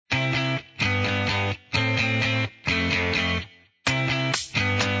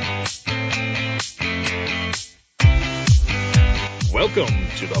Welcome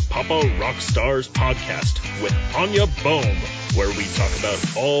to the Papa Rockstars podcast with Anya Bohm, where we talk about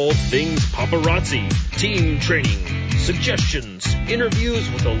all things paparazzi, team training, suggestions,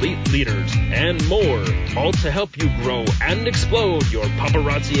 interviews with elite leaders, and more, all to help you grow and explode your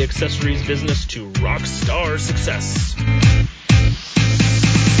paparazzi accessories business to rock star success.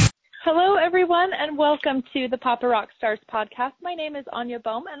 Hello, everyone, and welcome to the Papa Rockstars podcast. My name is Anya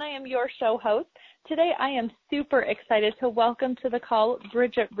Bohm, and I am your show host. Today, I am super excited to welcome to the call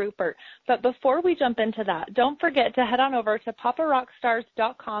Bridget Rupert. But before we jump into that, don't forget to head on over to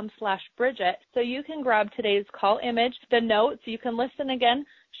paparockstars.com/Bridget so you can grab today's call image, the notes, you can listen again,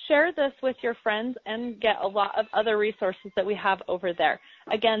 share this with your friends, and get a lot of other resources that we have over there.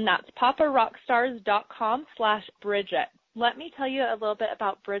 Again, that's paparockstars.com/Bridget. Let me tell you a little bit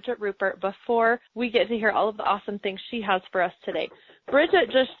about Bridget Rupert before we get to hear all of the awesome things she has for us today. Bridget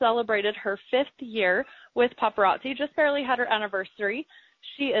just celebrated her 5th year with paparazzi, just barely had her anniversary.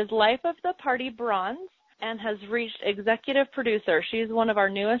 She is Life of the Party Bronze and has reached executive producer. She's one of our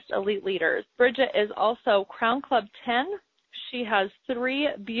newest elite leaders. Bridget is also Crown Club 10. She has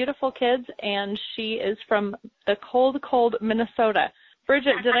 3 beautiful kids, and she is from the cold Minnesota.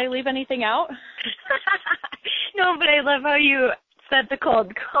 Bridget, did I leave anything out? No, but I love how you said the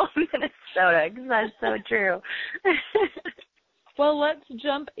cold Minnesota, because that's so true. Well, let's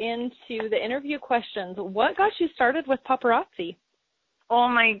jump into the interview questions. What got you started with paparazzi? Oh,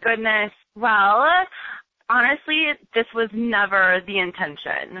 my goodness. Well, honestly, this was never the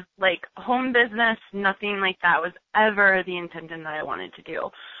intention. Like, home business, nothing like that was ever the intention that I wanted to do.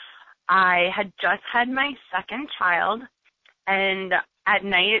 I had just had my 2nd child, and at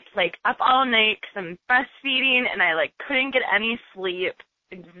night, like, up all night because I'm breastfeeding, and I, like, couldn't get any sleep.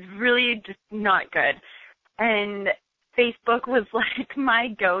 It was really just not good. And Facebook was, like, my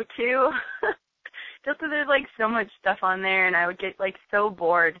go-to. Just because there's, like, so much stuff on there, and I would get, like, so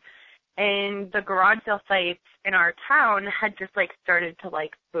bored. And the garage sale sites in our town had just, like, started to,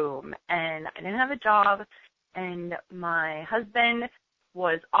 like, boom. And I didn't have a job, and my husband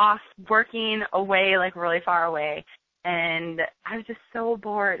was off working away, like, really far away. And I was just so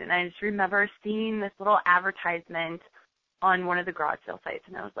bored, and I just remember seeing this little advertisement on one of the garage sale sites,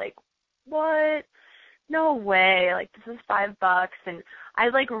 and I was like, what? No way. Like, this is $5. And I,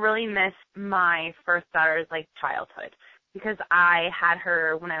 like, really miss my first daughter's, like, childhood, because I had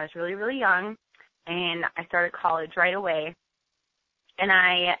her when I was really, really young, and I started college right away. And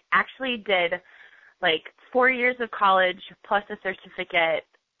I actually did, like, 4 years of college plus a certificate.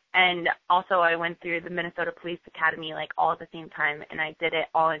 And also I went through the Minnesota Police Academy, like, all at the same time, and I did it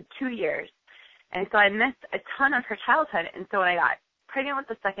all in 2 years. And so I missed a ton of her childhood. And so when I got pregnant with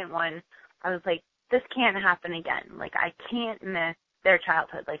the second one, I was like, this can't happen again. Like, I can't miss their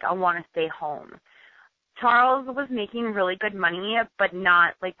childhood. Like, I want to stay home. Charles was making really good money, but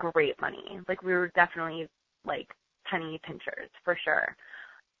not, like, great money. Like, we were definitely, like, penny pinchers for sure.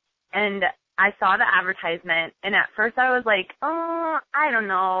 And I saw the advertisement, and at first I was like, oh, I don't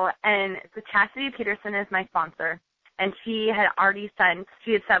know. And so Chastity Peterson is my sponsor, and she had sent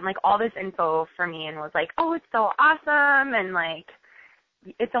like all this info for me and was like, oh, it's so awesome, and like,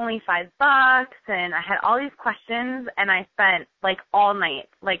 it's only $5, and I had all these questions, and I spent like all night,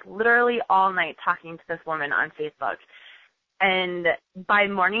 like literally all night talking to this woman on Facebook. And by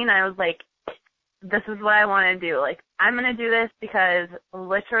morning I was like, this is what I want to do. Like, I'm going to do this because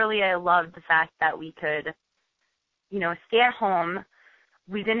literally I love the fact that we could, you know, stay at home.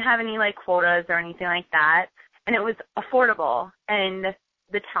 We didn't have any, like, quotas or anything like that. And it was affordable. And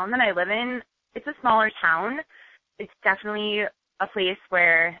the town that I live in, it's a smaller town. It's definitely a place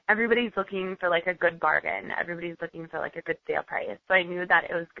where everybody's looking for, like, a good bargain. Everybody's looking for, like, a good sale price. So I knew that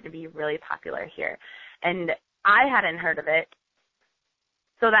it was going to be really popular here. And I hadn't heard of it.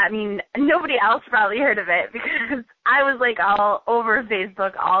 So that means nobody else probably heard of it, because I was, like, all over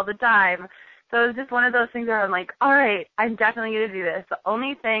Facebook all the time. So it was just one of those things where I'm like, all right, I'm definitely going to do this. The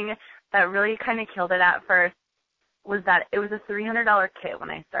only thing that really kind of killed it at first was that it was a $300 kit when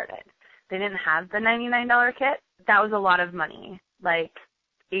I started. They didn't have the $99 kit. That was a lot of money, like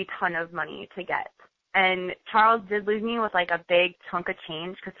a ton of money to get. And Charles did leave me with, like, a big chunk of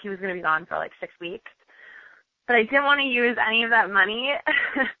change because he was going to be gone for, like, 6 weeks. But I didn't want to use any of that money.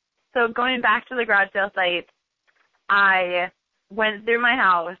 So going back to the garage sale site, I went through my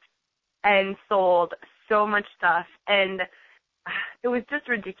house and sold so much stuff. And it was just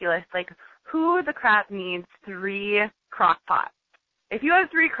ridiculous. Like, who the crap needs 3 crock pots? If you have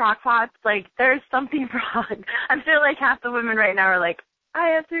 3 crock pots, like, there's something wrong. I'm sure, like, half the women right now are like, I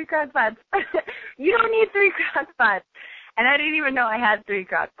have 3 crock pots. You don't need 3 crock pots. And I didn't even know I had 3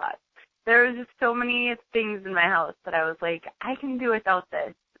 crock pots. There was just so many things in my house that I was like, I can do without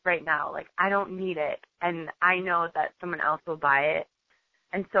this right now. Like, I don't need it. And I know that someone else will buy it.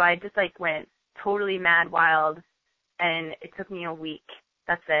 And so I just, like, went totally mad wild, and it took me a week.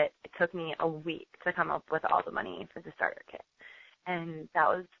 That's it. It took me a week to come up with all the money for the starter kit. And that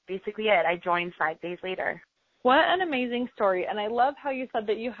was basically it. I joined 5 days later. What an amazing story. And I love how you said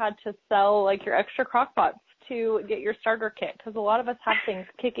that you had to sell, like, your extra crock pots to get your starter kit, because a lot of us have things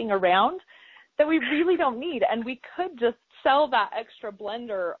kicking around that we really don't need, and we could just sell that extra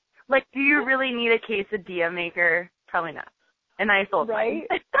blender. Like, do you really need a quesadilla maker? Probably not. And I sold right?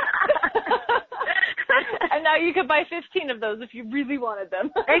 mine. And now you could buy 15 of those if you really wanted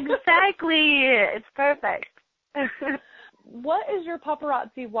them. Exactly. It's perfect. What is your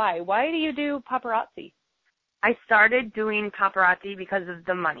paparazzi why? Why do you do paparazzi? I started doing paparazzi because of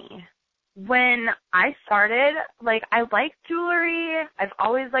the money. When I started, like, I like jewelry. I've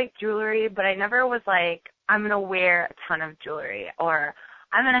always liked jewelry, but I never was like, I'm going to wear a ton of jewelry, or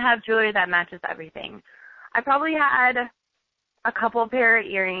I'm going to have jewelry that matches everything. I probably had a couple pair of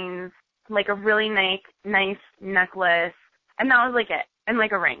earrings, like a really nice necklace, and that was like it, and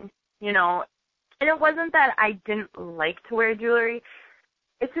like a ring, you know. And it wasn't that I didn't like to wear jewelry.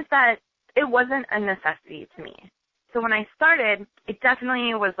 It's just that it wasn't a necessity to me. So when I started, it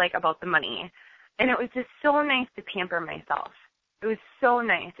definitely was like about the money. And it was just so nice to pamper myself. It was so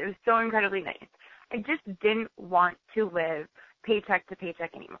nice. It was so incredibly nice. I just didn't want to live paycheck to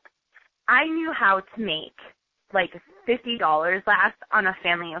paycheck anymore. I knew how to make like $50 last on a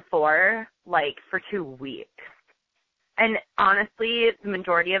family of 4, like for 2 weeks. And honestly, the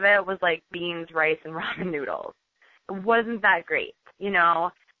majority of it was like beans, rice, and ramen noodles. It wasn't that great, you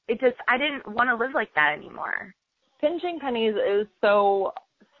know. I didn't want to live like that anymore. Pinching pennies is so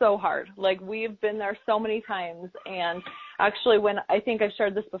hard. Like, we've been there so many times. And actually, when I think I've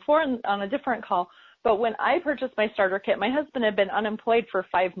shared this before on a different call, but when I purchased my starter kit, my husband had been unemployed for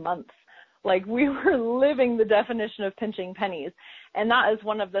 5 months. Like, we were living the definition of pinching pennies. And that is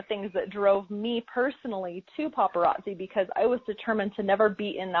one of the things that drove me personally to paparazzi, because I was determined to never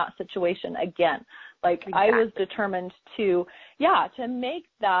be in that situation again. Like, exactly. I was determined to make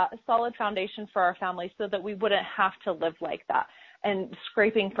that solid foundation for our family so that we wouldn't have to live like that and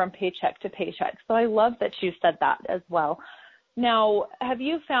scraping from paycheck to paycheck. So I love that you said that as well. Now, have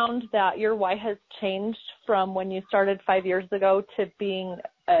you found that your why has changed from when you started 5 years ago to being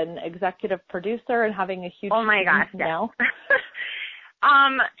an executive producer and having a huge oh my gosh, now?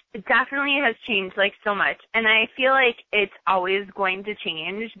 It definitely has changed, like, so much. And I feel like it's always going to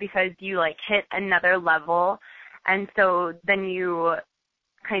change because you, like, hit another level. And so then you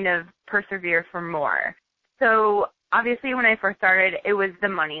kind of persevere for more. So obviously when I first started, it was the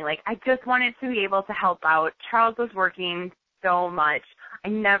money. Like, I just wanted to be able to help out. Charles was working so much. I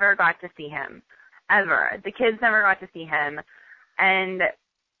never got to see him, ever. The kids never got to see him. And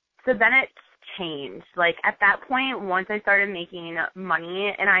so then it changed. Like, at that point, once I started making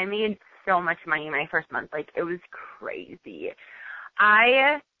money, and I made so much money my first month, like, it was crazy.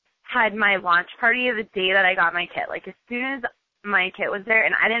 I had my launch party the day that I got my kit. Like, as soon as my kit was there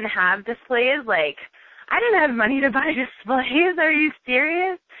and I didn't have displays, like, I didn't have money to buy displays. Are you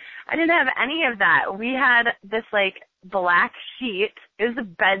serious? I didn't have any of that. We had this, like, black sheet. It was a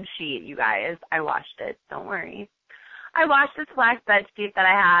bed sheet, you guys. I washed it. Don't worry. I washed this black bed sheet that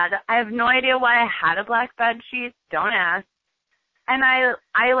I had. I have no idea why I had a black bed sheet. Don't ask. And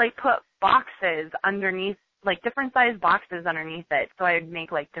I like, put boxes underneath, like, different size boxes underneath it. So I'd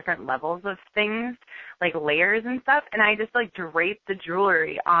make, like, different levels of things, like layers and stuff. And I just, like, draped the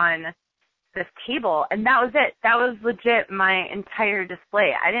jewelry on this table. And that was it. That was legit my entire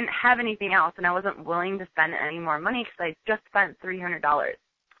display. I didn't have anything else, and I wasn't willing to spend any more money because I just spent $300.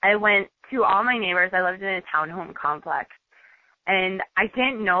 I went to all my neighbors. I lived in a townhome complex, and I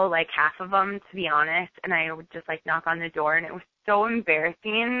didn't know, like, half of them, to be honest, and I would just, like, knock on the door, and it was so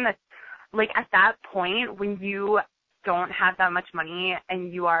embarrassing. Like, at that point, when you don't have that much money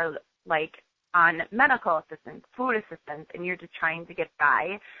and you are, like, on medical assistance, food assistance, and you're just trying to get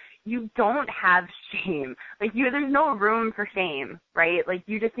by, you don't have shame. Like, there's no room for shame, right? Like,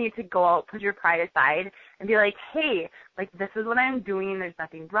 you just need to go out, put your pride aside, and be like, hey, like, this is what I'm doing. There's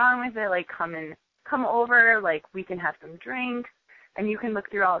nothing wrong with it. Like, come over. Like, we can have some drinks, and you can look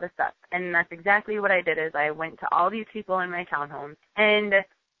through all this stuff. And that's exactly what I did. Is I went to all these people in my townhome, and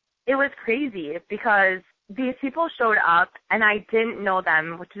it was crazy because these people showed up, and I didn't know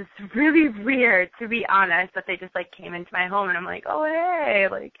them, which is really weird, to be honest, that they just, like, came into my home, and I'm like, oh, hey,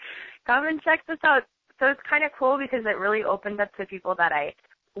 like, come and check this out. So it's kind of cool because it really opened up to people that I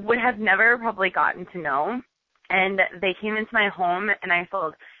would have never probably gotten to know, and they came into my home, and I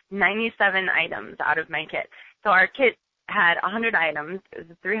sold 97 items out of my kit. So our kit had 100 items. It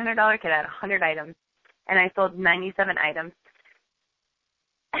was a $300 kit, had 100 items, and I sold 97 items.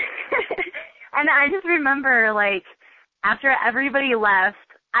 And I just remember, like, after everybody left,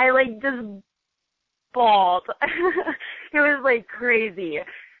 I, like, just bawled. It was, like, crazy.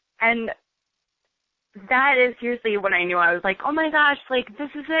 And that is seriously when I knew. I was like, oh, my gosh, like, this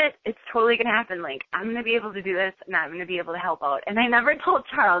is it. It's totally going to happen. Like, I'm going to be able to do this, and I'm going to be able to help out. And I never told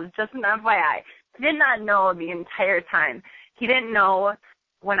Charles, just an FYI. He did not know the entire time. He didn't know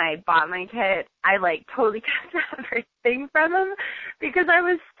when I bought my kit. I, like, totally kept everything from him because I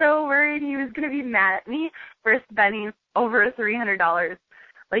was so worried he was going to be mad at me for spending over $300,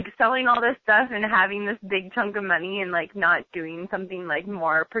 like, selling all this stuff and having this big chunk of money and, like, not doing something, like,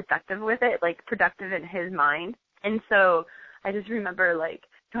 more productive with it, like, productive in his mind. And so I just remember, like,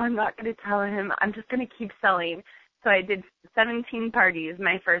 no, I'm not going to tell him. I'm just going to keep selling. So I did 17 parties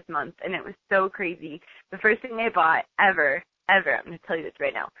my first month, and it was so crazy. The first thing I bought ever, I'm going to tell you this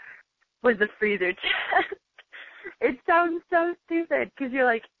right now, was a freezer chest. It sounds so stupid because you're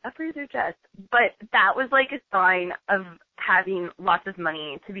like, a freezer chest. But that was like a sign of having lots of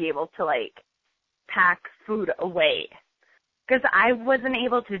money to be able to, like, pack food away. Because I wasn't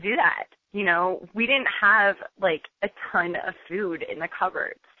able to do that. You know, we didn't have, like, a ton of food in the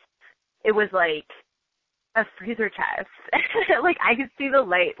cupboards. It was like a freezer chest. Like, I could see the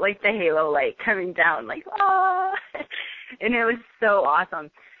light, like the halo light coming down, like, ah. And it was so awesome.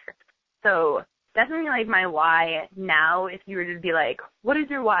 So definitely, like, my why now, if you were to be like, what is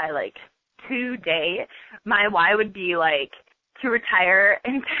your why? Like, today, my why would be, like, to retire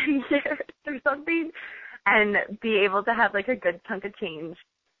in 10 years or something and be able to have, like, a good chunk of change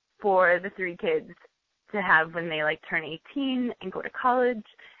for the 3 kids to have when they, like, turn 18 and go to college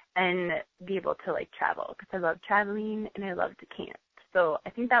and be able to, like, travel, because I love traveling and I love to camp. So I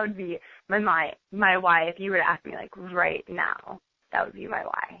think that would be my why. If you were to ask me, like, right now, that would be my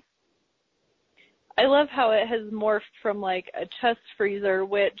why. I love how it has morphed from, like, a chest freezer,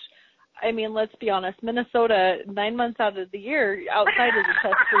 which, I mean, let's be honest, Minnesota, 9 months out of the year, outside is a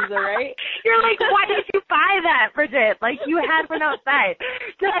chest freezer, right? You're like, why did you buy that, Bridget? Like, you had one outside.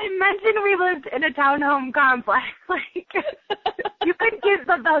 Did I mention we lived in a townhome complex? Like, you could get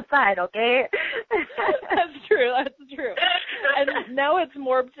stuff outside, okay? That's true. And now it's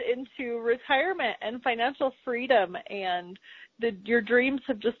morphed into retirement and financial freedom, and your dreams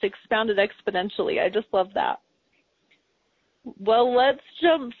have just expanded exponentially. I just love that. Well, let's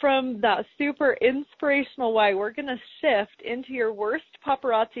jump from that super inspirational why. We're going to shift into your worst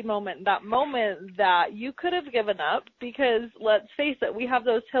paparazzi moment, that moment that you could have given up, because let's face it, we have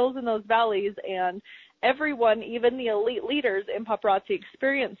those hills and those valleys, and everyone, even the elite leaders in paparazzi,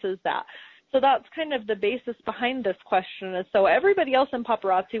 experiences that. So that's kind of the basis behind this question, is so everybody else in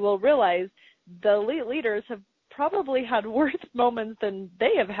paparazzi will realize the elite leaders have probably had worse moments than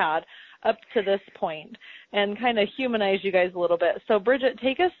they have had up to this point, and kind of humanize you guys a little bit. So, Bridget,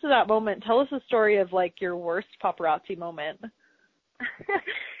 take us to that moment. Tell us a story of, like, your worst paparazzi moment.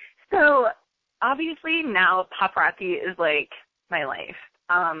 So, obviously, now paparazzi is, like, my life.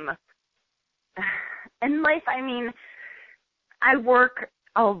 In life, I mean, I work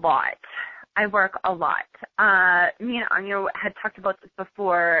a lot. Me and Anya had talked about this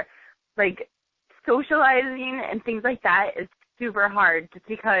before, like, socializing and things like that is super hard just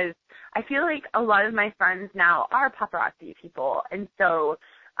because I feel like a lot of my friends now are paparazzi people, and so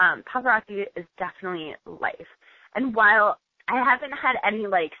paparazzi is definitely life. And while I haven't had any,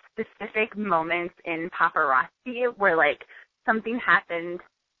 like, specific moments in paparazzi where, like, something happened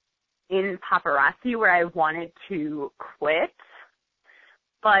in paparazzi where I wanted to quit,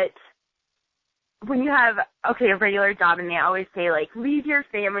 but when you have, a regular job, and they always say, like, leave your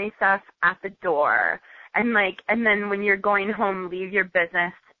family stuff at the door, and, like, and then when you're going home, leave your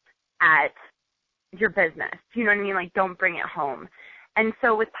business at your business. You know what I mean? Like, don't bring it home. And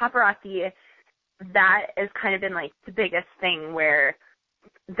so with paparazzi, that has kind of been, like, the biggest thing where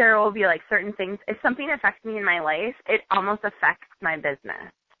there will be, like, certain things. If something affects me in my life, it almost affects my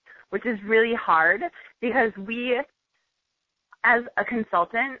business, which is really hard because we, as a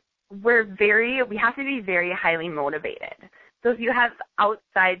consultant, we have to be very highly motivated. So if you have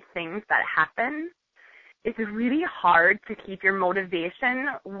outside things that happen, it's really hard to keep your motivation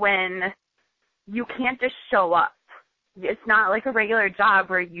when you can't just show up. It's not like a regular job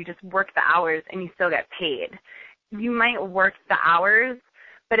where you just work the hours and you still get paid. You might work the hours,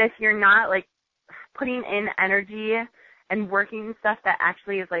 but if you're not, like, putting in energy and working stuff that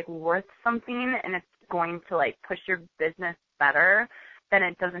actually is, like, worth something and it's going to, like, push your business better, then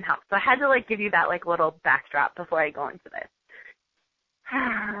it doesn't help. So I had to, like, give you that, like, little backdrop before I go into this.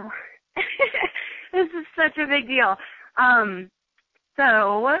 This is such a big deal.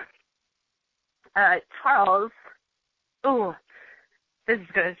 Charles, oh, this is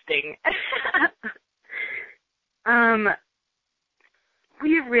going to sting.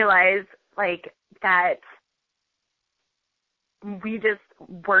 We realized, like, that we just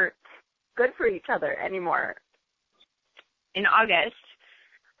weren't good for each other anymore. In August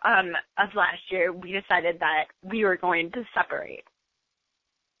of last year, we decided that we were going to separate,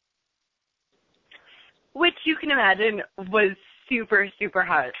 which you can imagine was super, super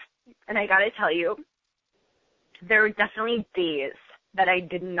hard. And I got to tell you, there were definitely days that I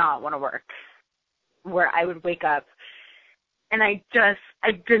did not want to work, where I would wake up and I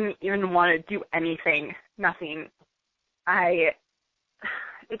didn't even want to do anything, nothing. It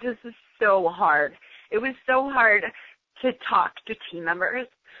just was so hard. It was so hard to talk to team members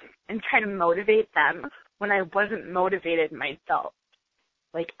and try to motivate them when I wasn't motivated myself,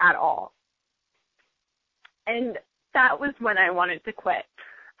 like, at all. And that was when I wanted to quit.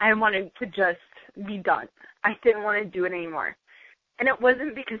 I wanted to just be done. I didn't want to do it anymore. And it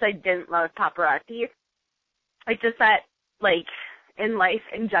wasn't because I didn't love paparazzi. It's just that, like, in life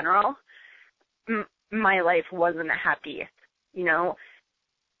in general, my life wasn't happy, you know?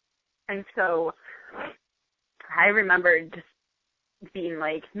 And so I remember just being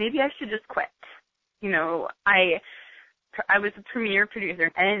like, maybe I should just quit. You know, I was a premiere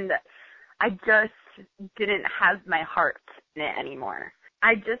producer, and I just didn't have my heart in it anymore.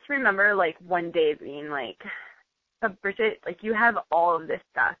 I just remember, like, one day being like, but Bridget, like, you have all of this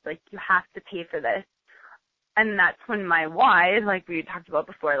stuff. Like, you have to pay for this. And that's when my why, like we talked about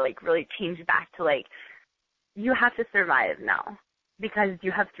before, like, really changed back to, like, you have to survive now because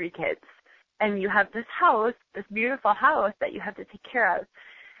you have 3 kids. And you have this house, this beautiful house that you have to take care of,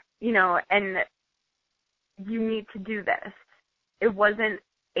 you know, and you need to do this. It wasn't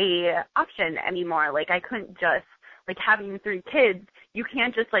a option anymore. Like, I couldn't just, like, having 3 kids, you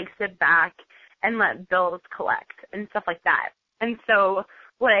can't just, like, sit back and let bills collect and stuff like that. And so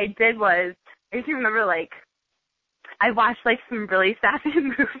what I did was, I just remember, like, I watched, like, some really sassy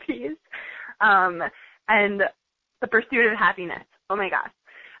movies, and The Pursuit of Happiness. Oh my gosh.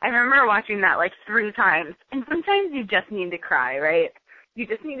 I remember watching that, like, 3 times. And sometimes you just need to cry, right? You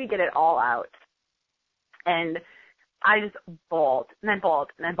just need to get it all out. And I just bawled, and I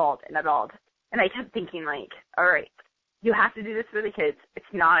bawled, and I bawled, and I bawled. And I kept thinking, like, all right, you have to do this for the kids.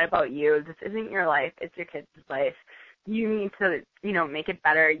 It's not about you. This isn't your life. It's your kids' life. You need to, you know, make it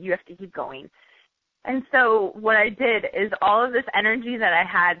better. You have to keep going. And so what I did is all of this energy that I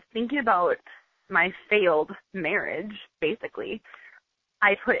had thinking about my failed marriage, basically,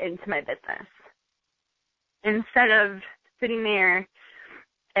 I put into my business. Instead of sitting there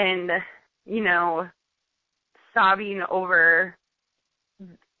and, you know, sobbing over,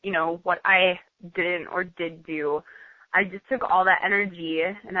 you know, what I didn't or did do, I just took all that energy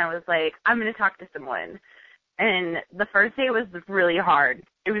and I was like, I'm going to talk to someone. And the first day was really hard.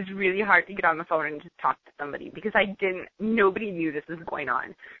 It was really hard to get on the phone and just talk to somebody because nobody knew this was going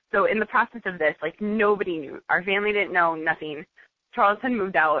on. So in the process of this, like, nobody knew. Our family didn't know, nothing. Charles had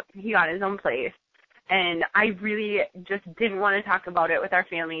moved out. He got his own place. And I really just didn't want to talk about it with our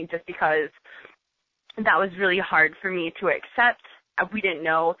family just because that was really hard for me to accept. We didn't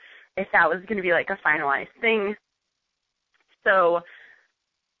know if that was going to be, like, a finalized thing. So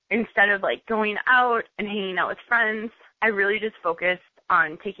instead of, like, going out and hanging out with friends, I really just focused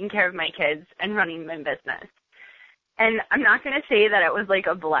on taking care of my kids and running my business. And I'm not going to say that it was, like,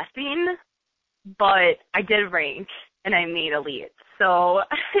 a blessing, but I did rank and I made elite. So,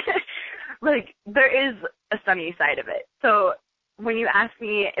 like, there is a sunny side of it. So when you ask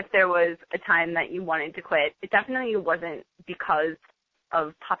me if there was a time that you wanted to quit, it definitely wasn't because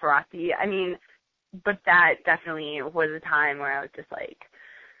of paparazzi. I mean, but that definitely was a time where I was just like,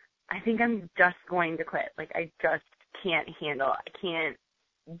 I think I'm just going to quit. Like, I just can't handle it. I can't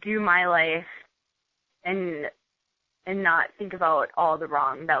do my life and not think about all the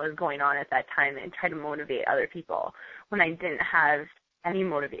wrong that was going on at that time and try to motivate other people when I didn't have any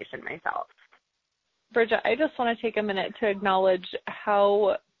motivation myself. Bridget, I just want to take a minute to acknowledge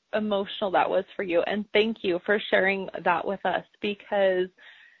how emotional that was for you, and thank you for sharing that with us, because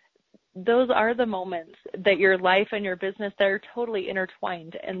those are the moments that your life and your business, they're totally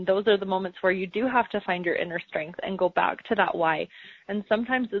intertwined, and those are the moments where you do have to find your inner strength and go back to that why. And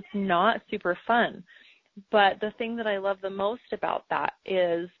sometimes it's not super fun, but the thing that I love the most about that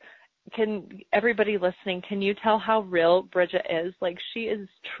is everybody listening, can you tell how real Bridget is? Like, she is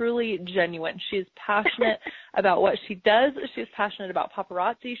truly genuine. She's passionate about what she does. She's passionate about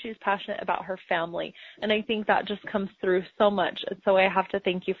paparazzi. She's passionate about her family. And I think that just comes through so much. And so I have to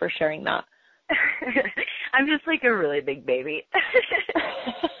thank you for sharing that. I'm just like a really big baby.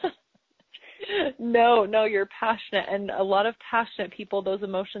 No, you're passionate. And a lot of passionate people, those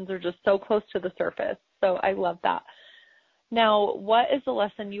emotions are just so close to the surface. So I love that. Now, what is the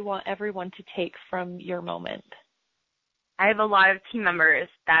lesson you want everyone to take from your moment? I have a lot of team members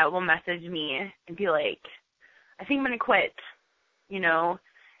that will message me and be like, I think I'm going to quit, you know,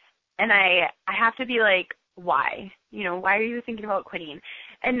 and I have to be like, why? You know, why are you thinking about quitting?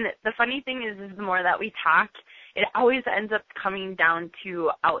 And the funny thing is the more that we talk, it always ends up coming down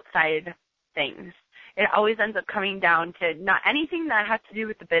to outside things. It always ends up coming down to not anything that has to do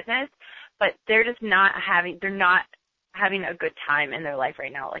with the business, but they're not having a good time in their life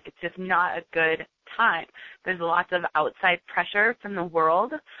right now. Like, it's just not a good time. There's lots of outside pressure from the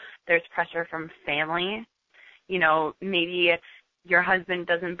world. There's pressure from family. You know, maybe your husband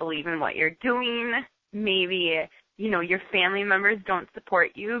doesn't believe in what you're doing. Maybe, you know, your family members don't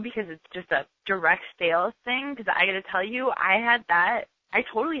support you because it's just a direct sales thing. Because I got to tell you, I had that. I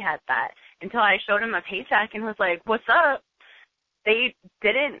totally had that until I showed him a paycheck and was like, what's up? They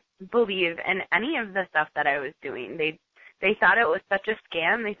didn't believe in any of the stuff that I was doing. They thought it was such a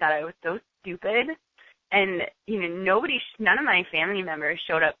scam. They thought I was so stupid. And, you know, none of my family members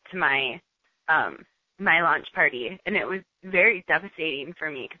showed up to my launch party. And it was very devastating for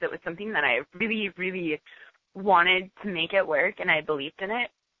me because it was something that I really, really wanted to make it work, and I believed in it.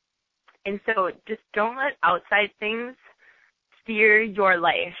 And so just don't let outside things steer your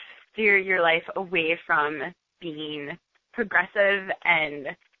life away from being progressive and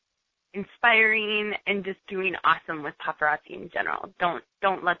inspiring and just doing awesome with paparazzi in general.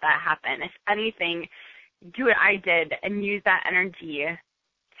 Don't let that happen. If anything, do what I did and use that energy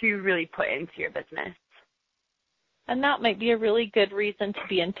to really put into your business. And that might be a really good reason to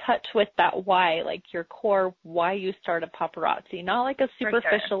be in touch with that why, like your core why you started paparazzi, not like a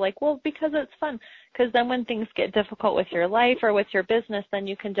superficial, like, well, because it's fun. Because then when things get difficult with your life or with your business, then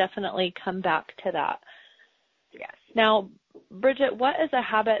you can definitely come back to that. Yes. Now, Bridget, what is a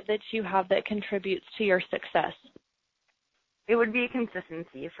habit that you have that contributes to your success? It would be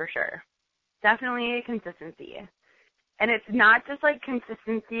consistency for sure. Definitely consistency. And it's not just like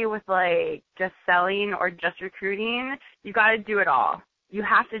consistency with like just selling or just recruiting. You got to do it all. You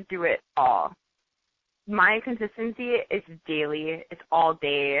have to do it all. My consistency is daily. It's all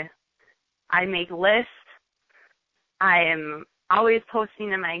day. I make lists. I am always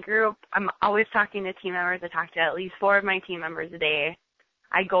posting in my group. I'm always talking to team members. I talk to at least 4 of my team members a day.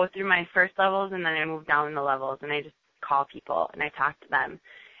 I go through my first levels and then I move down the levels and I just call people and I talk to them.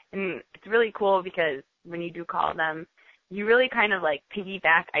 And it's really cool because when you do call them, you really kind of like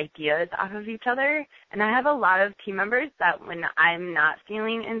piggyback ideas off of each other. And I have a lot of team members that when I'm not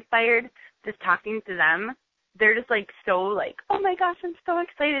feeling inspired, just talking to them, they're just like so like, oh my gosh, I'm so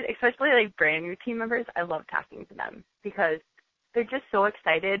excited. Especially like brand new team members. I love talking to them because they're just so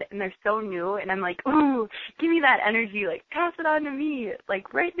excited and they're so new. And I'm like, ooh, give me that energy. Like, pass it on to me.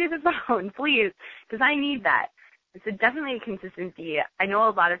 Like, right through the phone, please, because I need that. It's definitely consistency. I know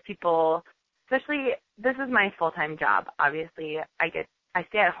a lot of people, especially, this is my full-time job, obviously. I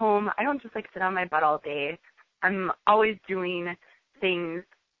stay at home. I don't just like sit on my butt all day. I'm always doing things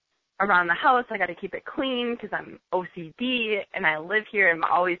around the house. I got to keep it clean because I'm OCD and I live here. I'm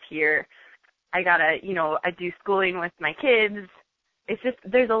always here. I got to, I do schooling with my kids. It's just,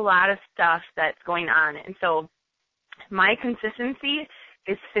 there's a lot of stuff that's going on. And so my consistency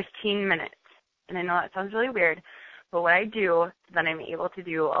is 15 minutes. And I know that sounds really weird, but what I do so that I'm able to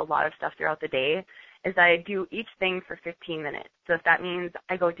do a lot of stuff throughout the day is that I do each thing for 15 minutes. So if that means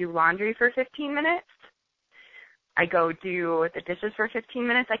I go do laundry for 15 minutes, I go do the dishes for 15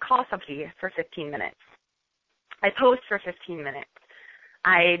 minutes, I call somebody for 15 minutes. I post for 15 minutes.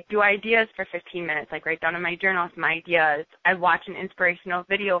 I do ideas for 15 minutes, like write down in my journal some ideas. I watch an inspirational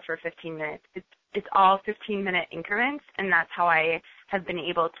video for 15 minutes. It's all 15-minute increments, and that's how I have been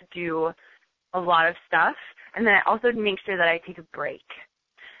able to do a lot of stuff. And then I also make sure that I take a break.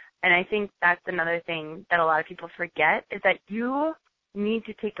 And I think that's another thing that a lot of people forget is that you need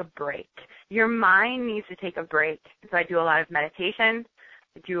to take a break. Your mind needs to take a break. So I do a lot of meditation.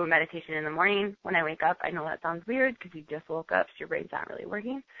 I do a meditation in the morning when I wake up. I know that sounds weird because you just woke up, so your brain's not really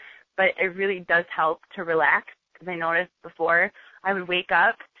working. But it really does help to relax because I noticed before I would wake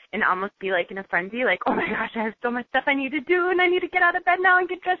up and almost be like in a frenzy, like, oh my gosh, I have so much stuff I need to do and I need to get out of bed now and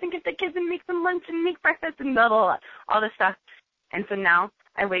get dressed and get the kids and make some lunch and make breakfast and blah, blah, blah, all this stuff. And so now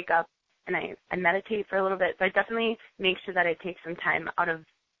I wake up and I meditate for a little bit. So I definitely make sure that I take some time out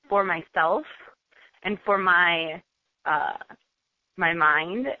for myself and for my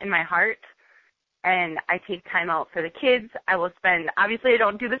mind and my heart. And I take time out for the kids. Obviously I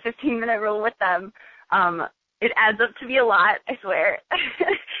don't do the 15-minute rule with them. It adds up to be a lot, I swear.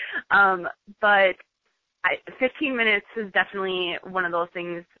 But 15 minutes is definitely one of those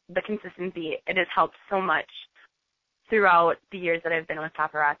things, the consistency, it has helped so much throughout the years that I've been with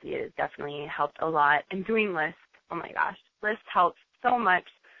Paparazzi. It has definitely helped a lot. And doing lists, oh my gosh, lists helps so much.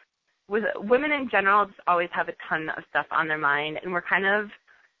 With women in general, just always have a ton of stuff on their mind, and we're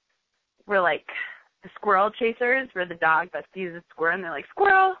like the squirrel chasers. We're the dog that sees a squirrel and they're like,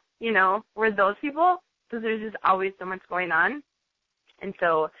 squirrel, we're those people, because there's just always so much going on. And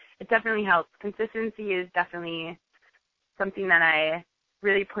so it definitely helps. Consistency is definitely something that I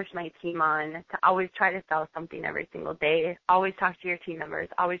really push my team on, to always try to sell something every single day. Always talk to your team members.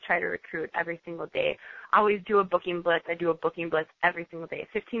 Always try to recruit every single day. Always do a booking blitz. I do a booking blitz every single day.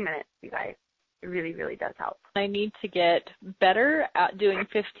 15 minutes, you guys. It really, really does help. I need to get better at doing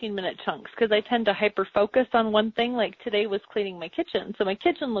 15-minute chunks, because I tend to hyper-focus on one thing. Like today was cleaning my kitchen. So my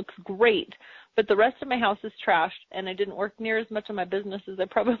kitchen looks great, but the rest of my house is trashed, and I didn't work near as much on my business as I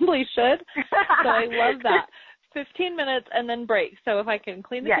probably should. So I love that. 15 minutes and then break. So if I can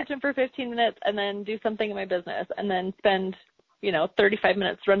clean the kitchen for 15 minutes and then do something in my business and then spend, 35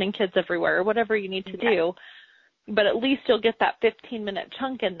 minutes running kids everywhere or whatever you need to do, but at least you'll get that 15-minute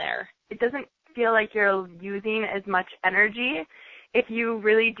chunk in there. It doesn't feel like you're using as much energy if you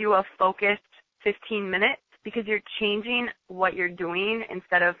really do a focused 15 minutes, because you're changing what you're doing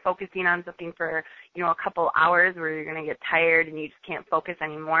instead of focusing on something for, a couple hours where you're going to get tired and you just can't focus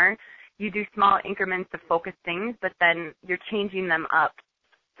anymore. You do small increments of focused things, but then you're changing them up.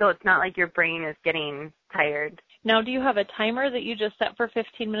 So it's not like your brain is getting tired. Now, do you have a timer that you just set for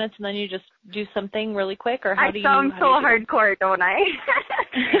 15 minutes and then you just do something really quick? Or I sound so hardcore, don't I?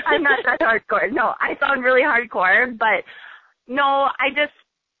 I'm not that hardcore. No, I sound really hardcore. But, no, I just,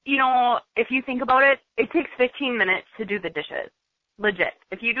 if you think about it, it takes 15 minutes to do the dishes. Legit.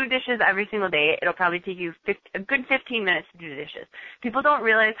 If you do dishes every single day, it'll probably take you a good 15 minutes to do the dishes. People don't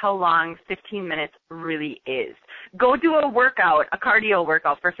realize how long 15 minutes really is. Go do a cardio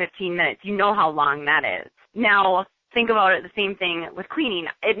workout for 15 minutes. You know how long that is. Now, think about it, the same thing with cleaning.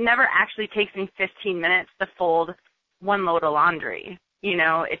 It never actually takes me 15 minutes to fold one load of laundry.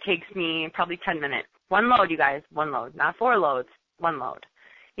 It takes me probably 10 minutes. One load, you guys, one load. Not 4 loads, one load.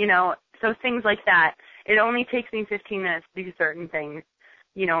 So things like that. It only takes me 15 minutes to do certain things,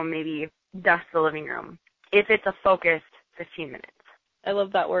 maybe dust the living room, if it's a focused 15 minutes. I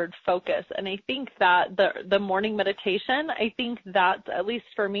love that word, focus. And I think that the morning meditation, I think that, at least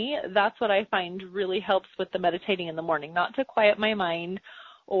for me, that's what I find really helps with the meditating in the morning, not to quiet my mind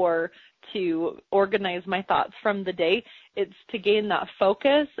or to organize my thoughts from the day. It's to gain that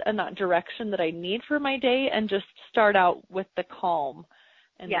focus and that direction that I need for my day and just start out with the calm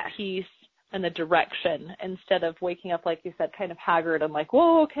and the peace and the direction, instead of waking up, like you said, kind of haggard and like,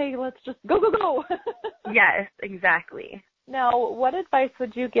 whoa, okay, let's just go. Yes, exactly. Now, what advice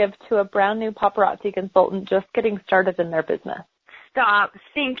would you give to a brand new paparazzi consultant just getting started in their business? Stop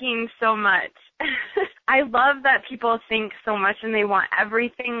thinking so much. I love that people think so much and they want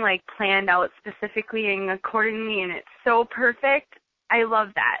everything like planned out specifically and accordingly, and it's so perfect. I love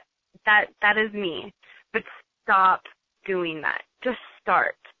that. That is me. But stop doing that. Just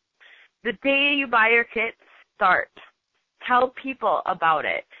start. The day you buy your kit, start. Tell people about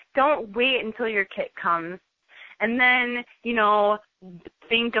it. Don't wait until your kit comes. And then,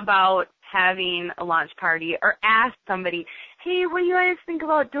 think about having a launch party or ask somebody, hey, what do you guys think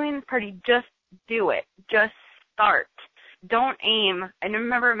about doing this party? Just do it. Just start. Don't aim. I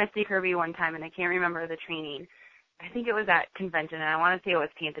remember Misty Kirby one time, and I can't remember the training. I think it was at convention, and I want to say it was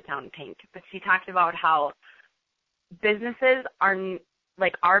Paint the Town Pink. But she talked about how businesses are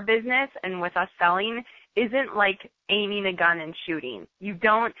like our business, and with us selling, isn't like aiming a gun and shooting. You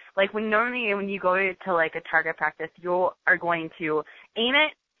don't, like when you go to like a target practice, you are going to aim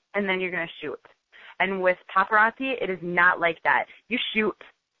it and then you're going to shoot. And with paparazzi, it is not like that. You shoot.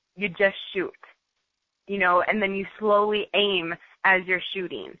 You just shoot. And then you slowly aim as you're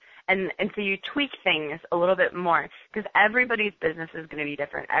shooting. And so you tweak things a little bit more, because everybody's business is going to be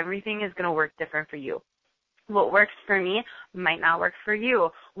different. Everything is going to work different for you. What works for me might not work for you.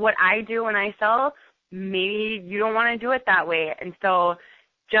 What I do when I sell, maybe you don't want to do it that way. And so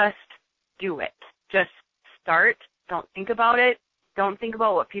just do it. Just start. Don't think about it. Don't think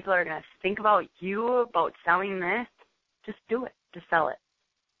about what people are going to think about you, about selling this. Just do it. Just sell it.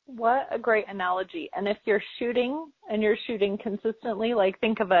 What a great analogy. And if you're shooting and you're shooting consistently, like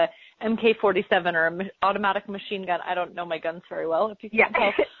think of a MK-47 or an automatic machine gun. I don't know my guns very well, if you can't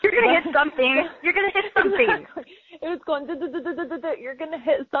tell. You're going to hit something. You're going to hit something. Exactly. It was going, you're going to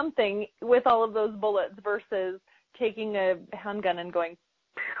hit something with all of those bullets versus taking a handgun and going,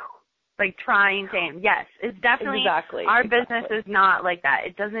 like trying to aim. Yes, it's definitely, our business is not like that.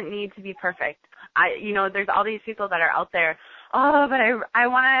 It doesn't need to be perfect. There's all these people that are out there, oh, but I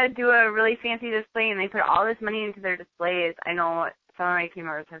want to do a really fancy display, and they put all this money into their displays. I know some of my team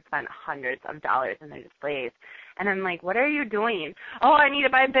members have spent hundreds of dollars in their displays. And I'm like, what are you doing? Oh, I need to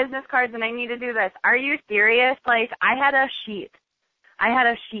buy business cards and I need to do this. Are you serious? Like, I had a sheet,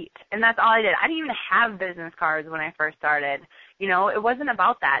 and that's all I did. I didn't even have business cards when I first started. It wasn't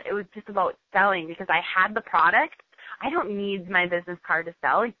about that. It was just about selling because I had the product. I don't need my business card to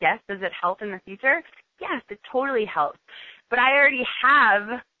sell. Yes, does it help in the future? Yes, it totally helps. But I already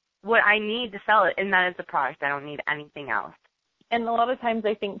have what I need to sell it, and that is the product. I don't need anything else. And a lot of times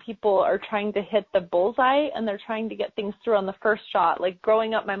I think people are trying to hit the bullseye and they're trying to get things through on the first shot. Like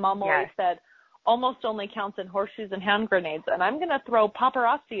growing up, my mom always said, almost only counts in horseshoes and hand grenades. And I'm going to throw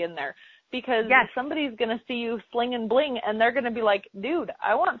paparazzi in there because somebody's going to see you sling and bling and they're going to be like, dude,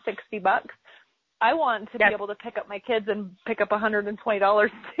 I want $60. I want to be able to pick up my kids and pick up $120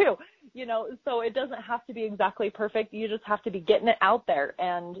 too. So it doesn't have to be exactly perfect. You just have to be getting it out there.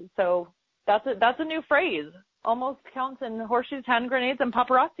 And so that's a new phrase. Almost counts in horseshoes, hand grenades, and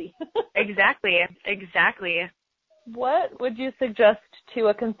paparazzi. Exactly. What would you suggest to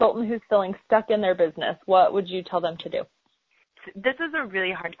a consultant who's feeling stuck in their business? What would you tell them to do? This is a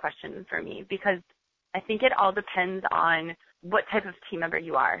really hard question for me because I think it all depends on what type of team member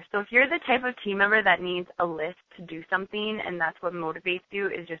you are. So if you're the type of team member that needs a list to do something and that's what motivates you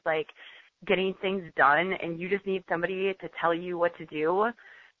is just like getting things done and you just need somebody to tell you what to do,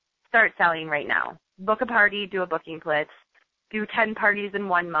 start selling right now. Book a party, do a booking blitz, do 10 parties in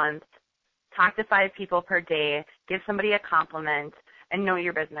 1 month, talk to 5 people per day, give somebody a compliment, and know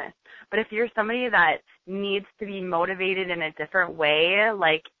your business. But if you're somebody that needs to be motivated in a different way,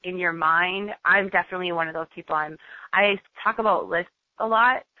 like in your mind, I'm definitely one of those people. I talk about lists a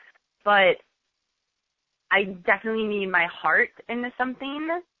lot, but I definitely need my heart into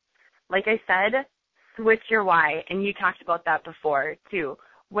something. Like I said, switch your why, and you talked about that before too.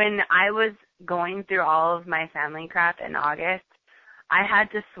 When I was going through all of my family crap in August, I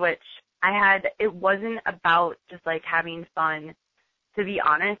had to switch. It wasn't about just like having fun. To be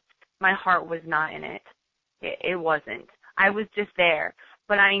honest, my heart was not in it. It wasn't. I was just there.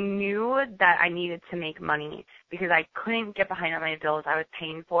 But I knew that I needed to make money because I couldn't get behind on my bills. I was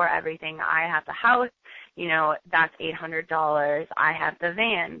paying for everything. I have the house, that's $800. I have the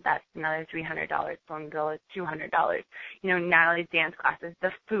van, that's another $300. Phone bill is $200. Natalie's dance classes,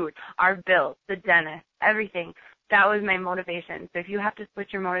 the food, our bills, the dentist, everything. That was my motivation. So if you have to switch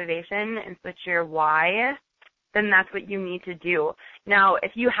your motivation and switch your why, then that's what you need to do. Now,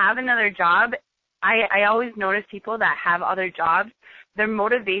 if you have another job, I always notice people that have other jobs, their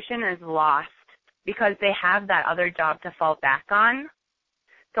motivation is lost because they have that other job to fall back on.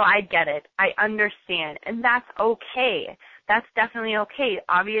 So I get it. I understand. And that's okay. That's definitely okay.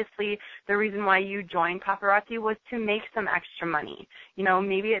 Obviously, the reason why you joined Paparazzi was to make some extra money.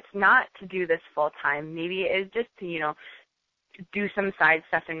 Maybe it's not to do this full time. Maybe it is just to, do some side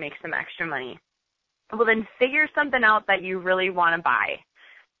stuff and make some extra money. Well, then figure something out that you really want to buy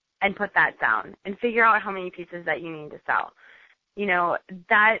and put that down and figure out how many pieces that you need to sell.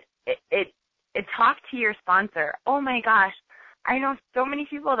 Talk to your sponsor. Oh my gosh, I know so many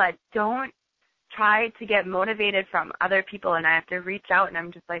people that don't try to get motivated from other people, and I have to reach out and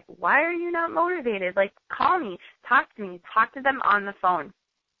I'm just like, why are you not motivated? Like, call me, talk to them on the phone.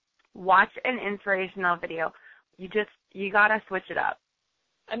 Watch an inspirational video. You gotta switch it up.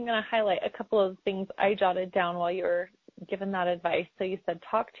 I'm going to highlight a couple of things I jotted down while you were giving that advice. So you said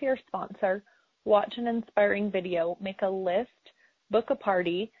talk to your sponsor, watch an inspiring video, make a list, book a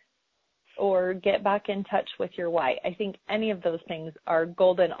party, or get back in touch with your why. I think any of those things are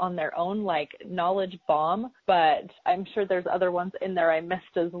golden on their own, like knowledge bomb, but I'm sure there's other ones in there I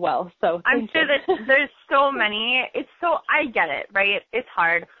missed as well. So I'm sure that there's so many. I get it, right? It's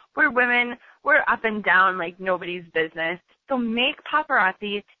hard. We're women. We're up and down like nobody's business. So make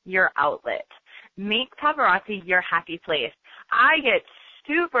Paparazzi your outlet. Make Paparazzi your happy place. I get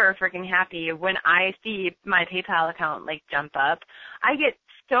super freaking happy when I see my PayPal account jump up. I get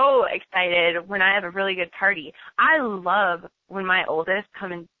so excited when I have a really good party. I love when my oldest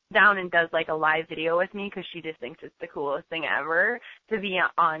comes down and does a live video with me because she just thinks it's the coolest thing ever to be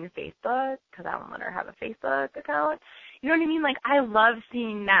on Facebook because I don't let her have a Facebook account. You know what I mean? Like, I love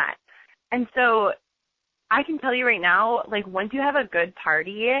seeing that. And so I can tell you right now, like, once you have a good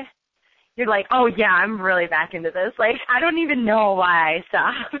party, you're like, oh, yeah, I'm really back into this. Like, I don't even know why I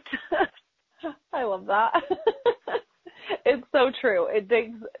stopped. I love that. It's so true.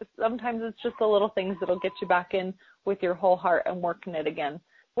 Sometimes it's just the little things that'll get you back in with your whole heart and working it again.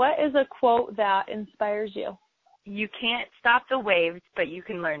 What is a quote that inspires you? You can't stop the waves, but you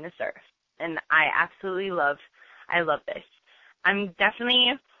can learn to surf. And I absolutely love this. I'm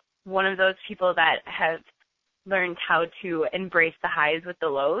definitely one of those people that have learned how to embrace the highs with the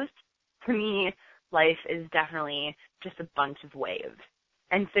lows. For me, life is definitely just a bunch of waves.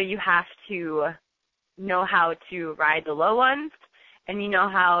 And so you have to know how to ride the low ones, and you know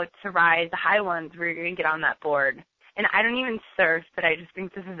how to ride the high ones where you're going to get on that board. And I don't even surf, but I just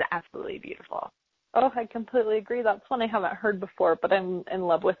think this is absolutely beautiful. Oh, I completely agree. That's one I haven't heard before, but I'm in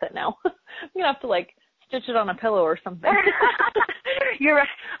love with it now. I'm going to have to, like, stitch it on a pillow or something. You're right.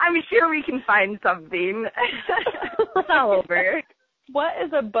 I'm sure we can find something. It's all over. What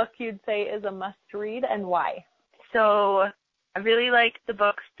is a book you'd say is a must-read and why? So I really like the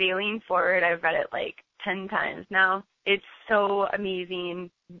book Failing Forward. I've read it like 10 times now. It's so amazing.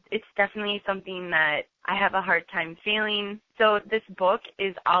 It's definitely something that I have a hard time failing. So this book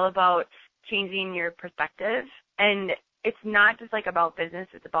is all about changing your perspective. And it's not just like about business,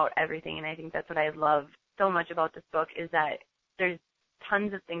 it's about everything. And I think that's what I love so much about this book is that there's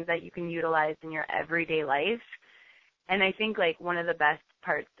tons of things that you can utilize in your everyday life. And I think like one of the best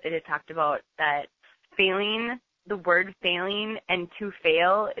parts it had talked about that failing, the word failing and to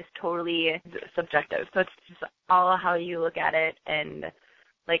fail is totally subjective. So it's just all how you look at it and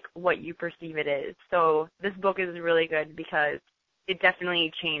like what you perceive it is. So this book is really good because it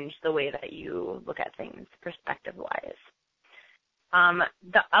definitely changed the way that you look at things perspective-wise.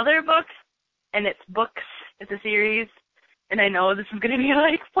 The other book, and it's books, it's a series, and I know this is going to be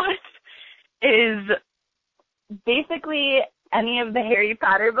like, what? Is basically any of the Harry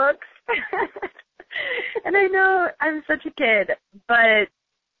Potter books. And I know I'm such a kid, but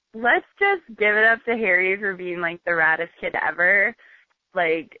let's just give it up to Harry for being like the raddest kid ever.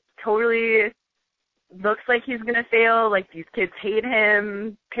 Like, totally looks like he's going to fail. Like, these kids hate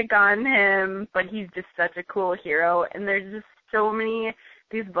him, pick on him, but he's just such a cool hero. And there's just so many,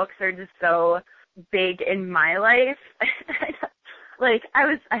 these books are just so big in my life. Like,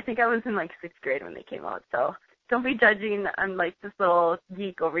 I think I was in like 6th grade when they came out, so don't be judging. I'm like this little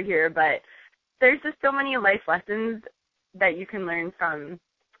geek over here, but there's just so many life lessons that you can learn from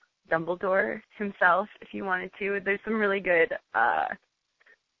Dumbledore himself if you wanted to. There's some really good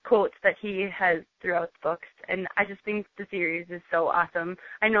quotes that he has throughout the books, and I just think the series is so awesome.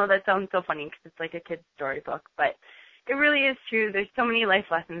 I know that sounds so funny because it's like a kid's storybook, but it really is true. There's so many life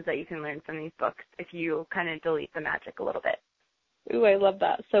lessons that you can learn from these books if you kind of delete the magic a little bit. Ooh, I love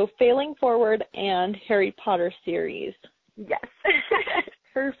that. So Failing Forward and Harry Potter series. Yes.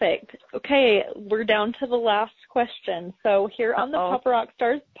 Perfect. Okay, we're down to the last question. So here on the Papa Rock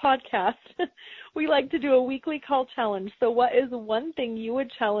Stars podcast, we like to do a weekly call challenge. So what is one thing you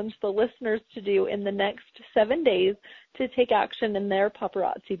would challenge the listeners to do in the next 7 days to take action in their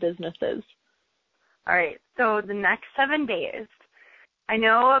paparazzi businesses? All right, so the next 7 days, I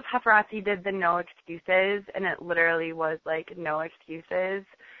know Paparazzi did the no excuses, and it literally was like no excuses.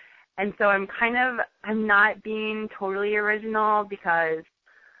 And so I'm not being totally original because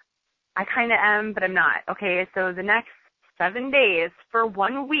I kind of am, but I'm not. Okay, so the next 7 days for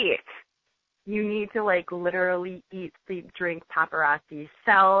 1 week, you need to like literally eat, sleep, drink paparazzi.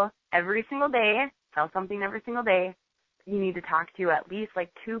 Sell every single day. Sell something every single day. You need to talk to at least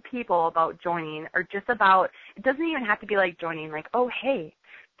like 2 people about joining, or just about, it doesn't even have to be like joining, like, oh, hey,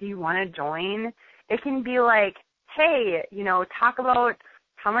 do you want to join? It can be like, hey, talk about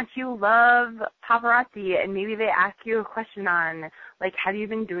how much you love paparazzi, and maybe they ask you a question on, like, have you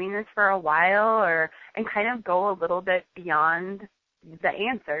been doing this for a while, and kind of go a little bit beyond the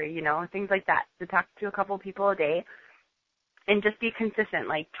answer, things like that. So talk to a couple people a day. And just be consistent,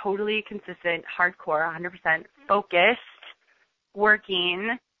 like totally consistent, hardcore, 100% focused,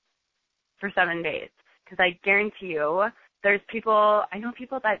 working for 7 days. Because I guarantee you, there's people, I know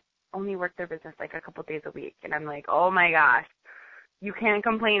people that only work their business like a couple days a week. And I'm like, oh my gosh, you can't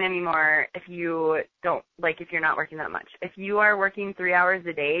complain anymore if you don't, like if you're not working that much. If you are working 3 hours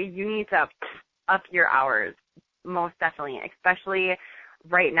a day, you need to up your hours, most definitely, especially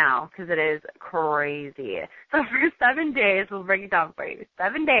right now, because it is crazy. So for 7 days, we'll break it down for you.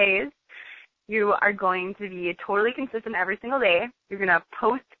 7 days, you are going to be totally consistent every single day. You're going to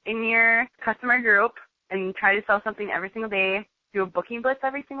post in your customer group and try to sell something every single day. do a booking blitz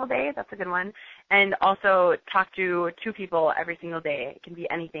every single day. That's a good one. And also talk to 2 people every single day. It can be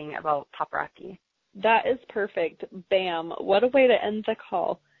anything about paparazzi. That is perfect. Bam. What a way to end the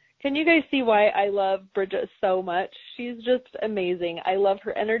call. Can you guys see why I love Bridget so much? She's just amazing. I love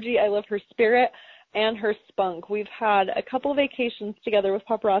her energy. I love her spirit and her spunk. We've had a couple of vacations together with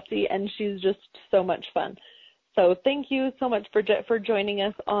paparazzi, and she's just so much fun. So thank you so much, Bridget, for joining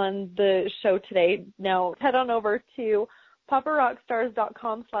us on the show today. Now head on over to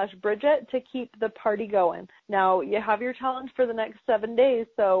paparockstars.com/Bridget to keep the party going. Now you have your challenge for the next 7 days,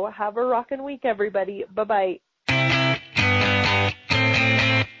 so have a rockin' week, everybody. Bye-bye.